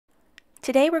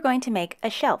Today we're going to make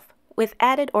a shelf with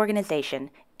added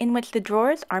organization in which the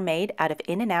drawers are made out of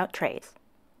in and out trays.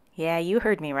 Yeah, you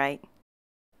heard me right.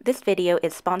 This video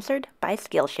is sponsored by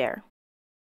Skillshare.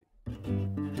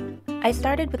 I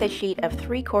started with a sheet of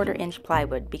 3/4 inch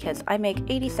plywood because I make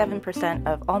 87%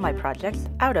 of all my projects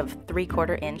out of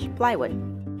 3/4 inch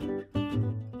plywood.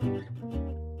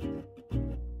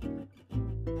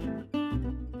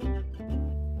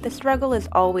 The struggle is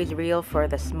always real for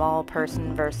the small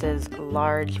person versus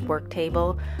large work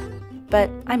table, but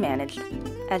I managed,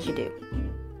 as you do.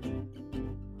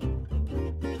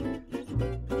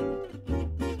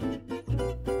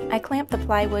 I clamped the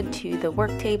plywood to the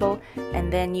work table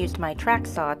and then used my track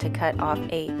saw to cut off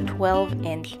a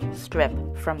 12-inch strip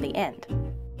from the end.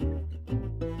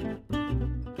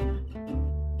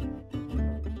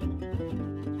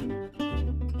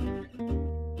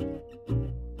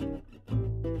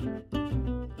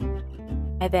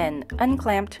 I then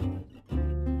unclamped,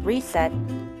 reset,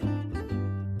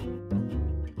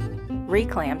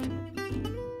 reclamped,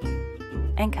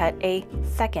 and cut a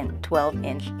second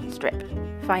 12-inch strip.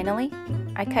 Finally,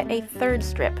 I cut a third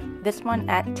strip, this one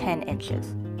at 10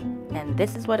 inches. And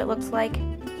this is what it looks like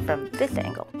from this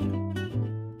angle.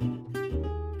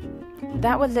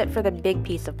 That was it for the big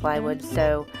piece of plywood,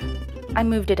 so I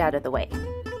moved it out of the way.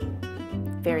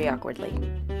 Very awkwardly.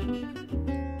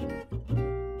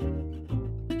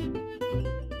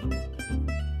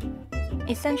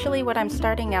 Essentially, what I'm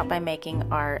starting out by making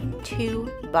are 2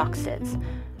 boxes.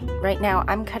 Right now,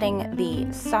 I'm cutting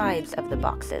the sides of the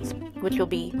boxes, which will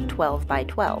be 12 by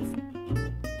 12.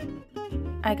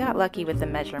 I got lucky with the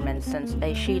measurements since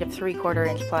a sheet of 3/4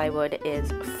 inch plywood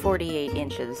is 48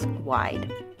 inches wide.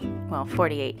 Well,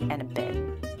 48 and a bit.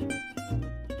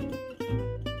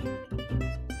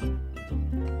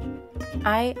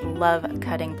 I love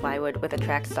cutting plywood with a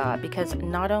track saw because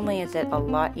not only is it a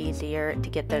lot easier to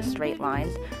get those straight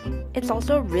lines, it's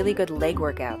also a really good leg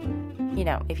workout. You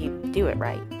know, if you do it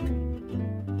right.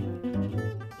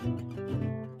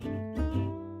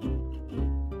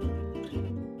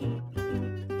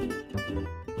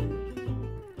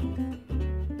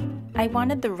 I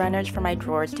wanted the runners for my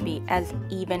drawers to be as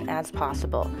even as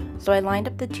possible, so I lined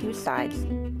up the 2 sides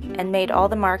and made all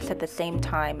the marks at the same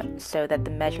time so that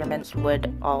the measurements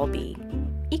would all be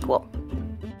equal.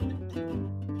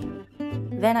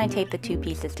 Then I taped the 2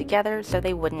 pieces together so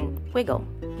they wouldn't wiggle.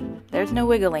 There's no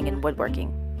wiggling in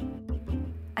woodworking.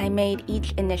 I made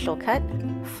each initial cut,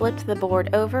 flipped the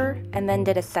board over, and then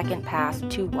did a second pass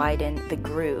to widen the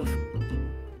groove.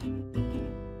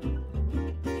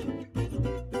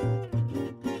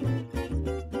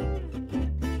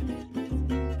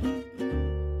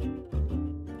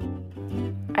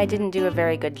 I didn't do a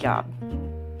very good job.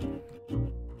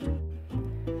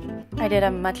 I did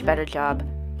a much better job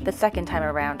the second time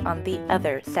around on the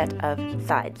other set of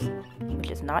sides, which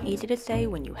is not easy to say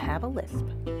when you have a lisp.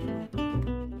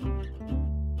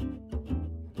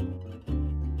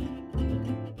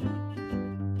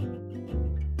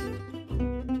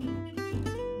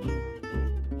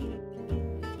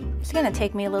 It's going to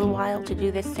take me a little while to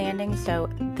do this sanding, so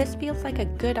this feels like a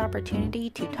good opportunity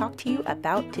to talk to you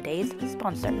about today's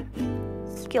sponsor,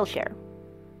 Skillshare.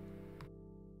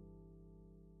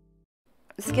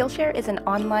 Skillshare is an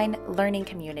online learning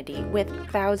community with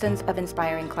thousands of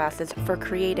inspiring classes for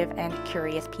creative and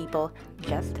curious people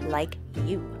just like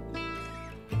you.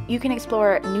 You can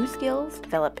explore new skills,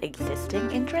 develop existing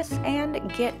interests,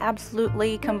 and get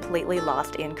absolutely, completely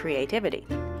lost in creativity.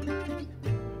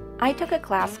 I took a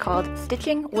class called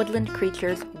Stitching Woodland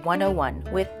Creatures 101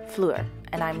 with Fleur,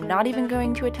 and I'm not even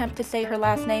going to attempt to say her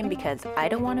last name because I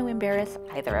don't want to embarrass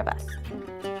either of us.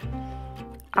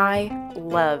 I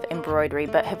love embroidery,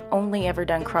 but have only ever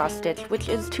done cross-stitch, which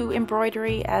is to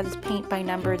embroidery as paint by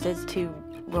numbers is to,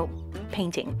 well,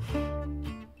 painting.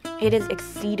 It is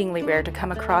exceedingly rare to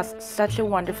come across such a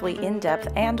wonderfully in-depth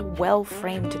and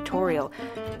well-framed tutorial,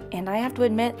 and I have to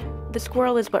admit, the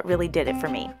squirrel is what really did it for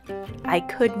me. I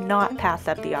could not pass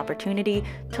up the opportunity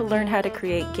to learn how to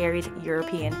create Gary's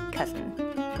European cousin.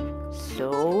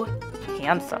 So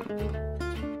handsome.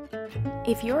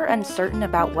 If you're uncertain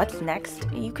about what's next,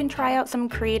 you can try out some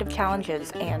creative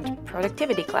challenges and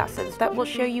productivity classes that will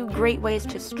show you great ways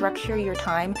to structure your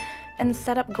time and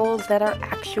set up goals that are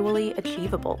actually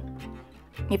achievable.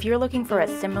 If you're looking for a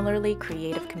similarly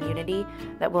creative community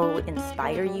that will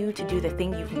inspire you to do the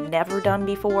thing you've never done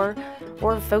before,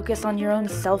 or focus on your own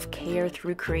self-care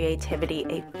through creativity,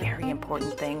 a very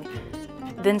important thing,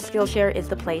 then Skillshare is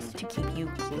the place to keep you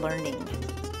learning.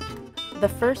 The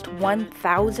first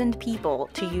 1,000 people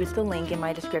to use the link in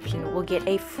my description will get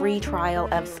a free trial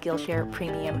of Skillshare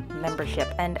Premium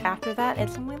membership, and after that,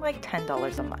 it's only like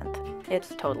 $10 a month. It's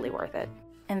totally worth it.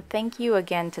 And thank you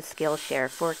again to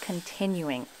Skillshare for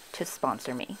continuing to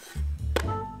sponsor me.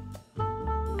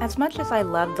 As much as I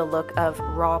love the look of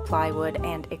raw plywood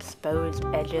and exposed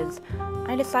edges,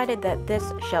 I decided that this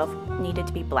shelf needed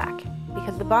to be black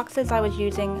because the boxes I was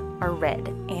using are red,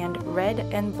 and red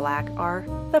and black are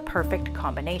the perfect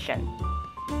combination.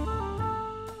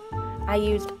 I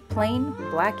used plain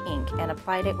black ink and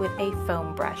applied it with a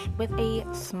foam brush with a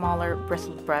smaller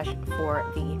bristled brush for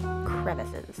the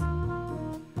crevices.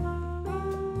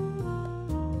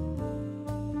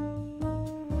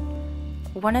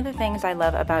 One of the things I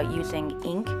love about using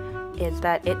ink is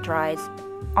that it dries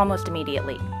almost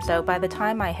immediately. So by the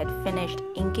time I had finished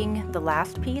inking the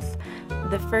last piece,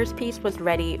 the first piece was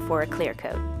ready for a clear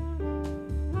coat.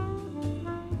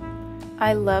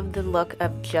 I love the look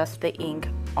of just the ink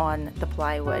on the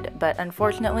plywood, but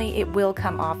unfortunately it will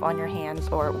come off on your hands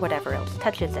or whatever else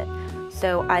touches it.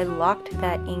 So I locked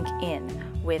that ink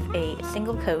in with a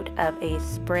single coat of a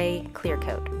spray clear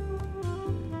coat.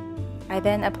 I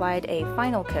then applied a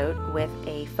final coat with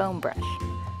a foam brush.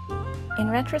 In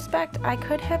retrospect, I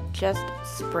could have just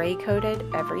spray coated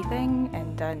everything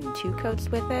and done 2 coats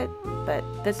with it, but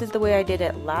this is the way I did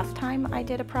it last time I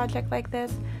did a project like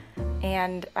this,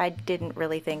 and I didn't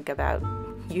really think about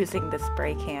using the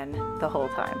spray can the whole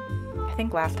time. I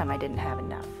think last time I didn't have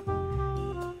enough.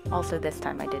 Also this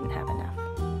time I didn't have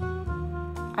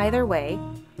enough. Either way,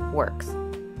 works.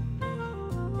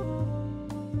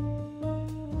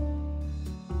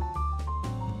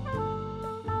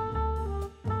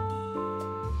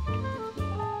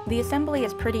 The assembly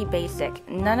is pretty basic.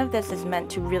 None of this is meant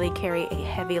to really carry a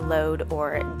heavy load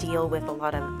or deal with a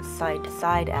lot of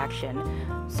side-to-side action,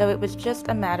 so it was just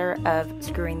a matter of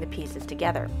screwing the pieces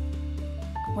together.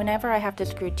 Whenever I have to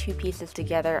screw 2 pieces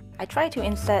together, I try to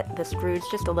inset the screws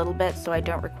just a little bit so I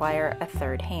don't require a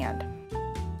third hand.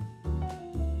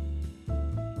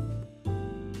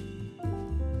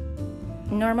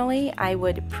 Normally, I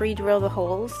would pre-drill the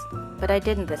holes, but I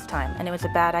didn't this time, and it was a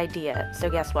bad idea, so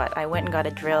guess what? I went and got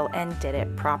a drill and did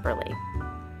it properly.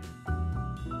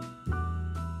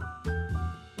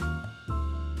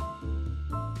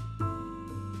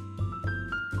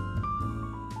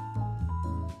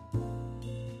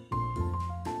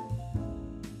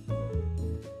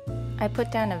 I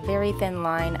put down a very thin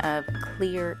line of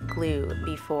clear glue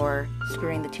before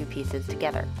screwing the 2 pieces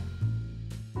together.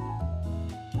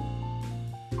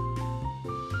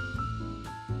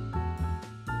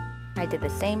 I did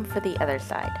the same for the other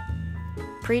side.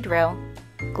 Pre-drill,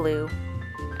 glue,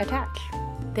 attach.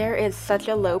 There is such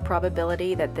a low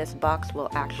probability that this box will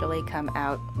actually come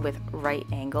out with right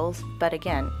angles, but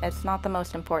again, it's not the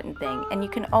most important thing, and you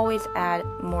can always add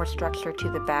more structure to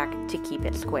the back to keep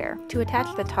it square. To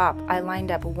attach the top, I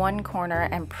lined up one corner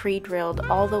and pre-drilled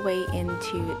all the way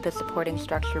into the supporting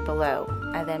structure below.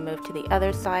 I then moved to the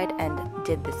other side and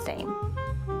did the same.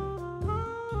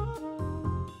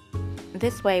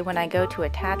 This way, when I go to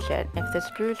attach it, if the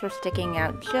screws are sticking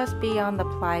out just beyond the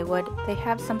plywood, they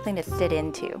have something to sit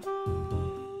into.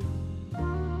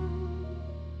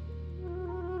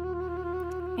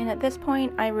 And at this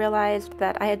point, I realized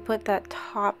that I had put that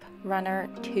top runner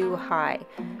too high.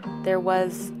 There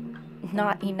was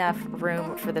not enough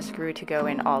room for the screw to go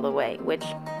in all the way, which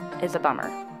is a bummer,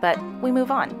 but we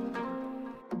move on.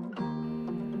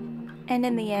 And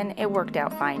in the end, it worked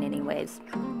out fine anyways.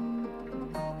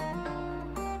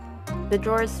 The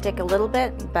drawers stick a little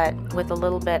bit, but with a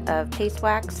little bit of paste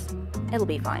wax, it'll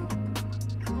be fine.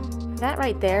 That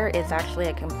right there is actually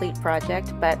a complete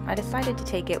project, but I decided to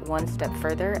take it one step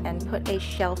further and put a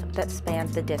shelf that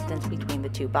spans the distance between the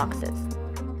 2 boxes.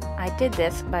 I did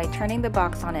this by turning the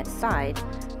box on its side,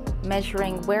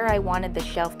 measuring where I wanted the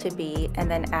shelf to be, and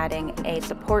then adding a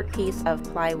support piece of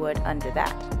plywood under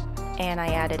that. And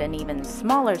I added an even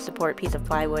smaller support piece of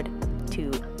plywood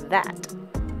to that.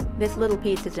 This little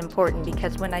piece is important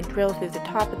because when I drill through the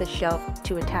top of the shelf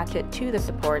to attach it to the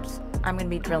supports, I'm going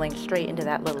to be drilling straight into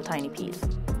that little tiny piece.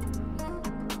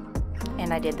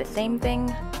 And I did the same thing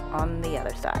on the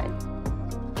other side.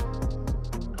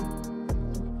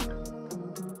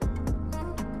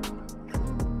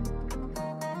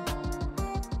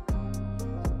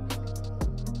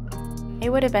 It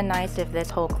would have been nice if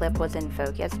this whole clip was in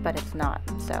focus, but it's not,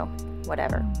 so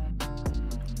whatever.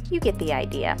 You get the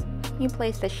idea. You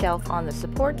place the shelf on the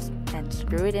supports and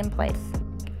screw it in place.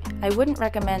 I wouldn't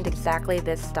recommend exactly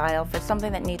this style for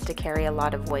something that needs to carry a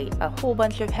lot of weight, a whole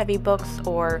bunch of heavy books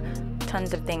or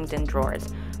tons of things in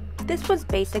drawers. This was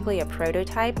basically a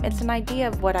prototype. It's an idea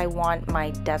of what I want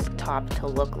my desktop to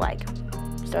look like.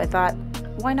 So I thought,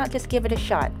 why not just give it a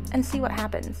shot and see what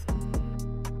happens?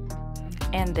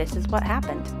 And this is what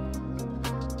happened.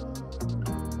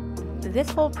 This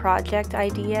whole project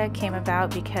idea came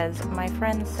about because my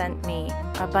friend sent me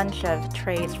a bunch of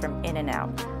trays from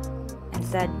In-N-Out and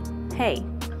said, hey,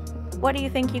 what do you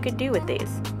think you could do with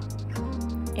these?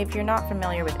 If you're not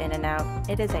familiar with In-N-Out,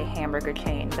 it is a hamburger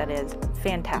chain that is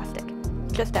fantastic.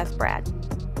 Just ask Brad.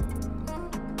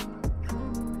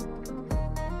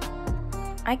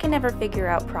 I can never figure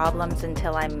out problems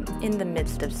until I'm in the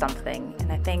midst of something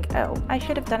and I think, oh, I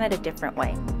should have done it a different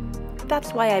way.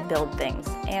 That's why I build things,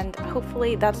 and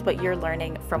hopefully that's what you're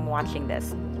learning from watching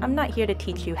this. I'm not here to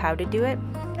teach you how to do it.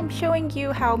 I'm showing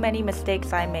you how many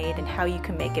mistakes I made and how you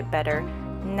can make it better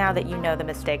now that you know the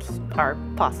mistakes are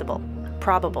possible,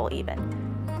 probable even,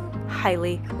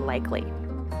 highly likely.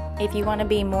 If you want to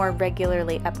be more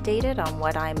regularly updated on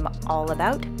what I'm all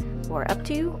about, or up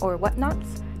to, or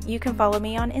whatnots, you can follow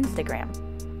me on Instagram.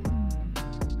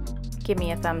 Give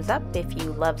me a thumbs up if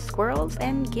you love squirrels,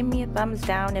 and give me a thumbs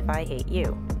down if I hate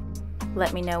you.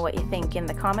 Let me know what you think in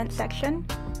the comment section.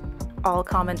 All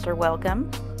comments are welcome.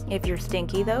 If you're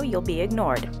stinky though, you'll be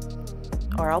ignored.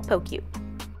 Or I'll poke you.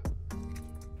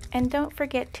 And don't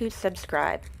forget to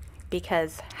subscribe,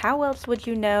 because how else would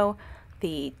you know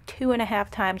the 2.5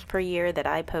 times per year that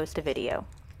I post a video?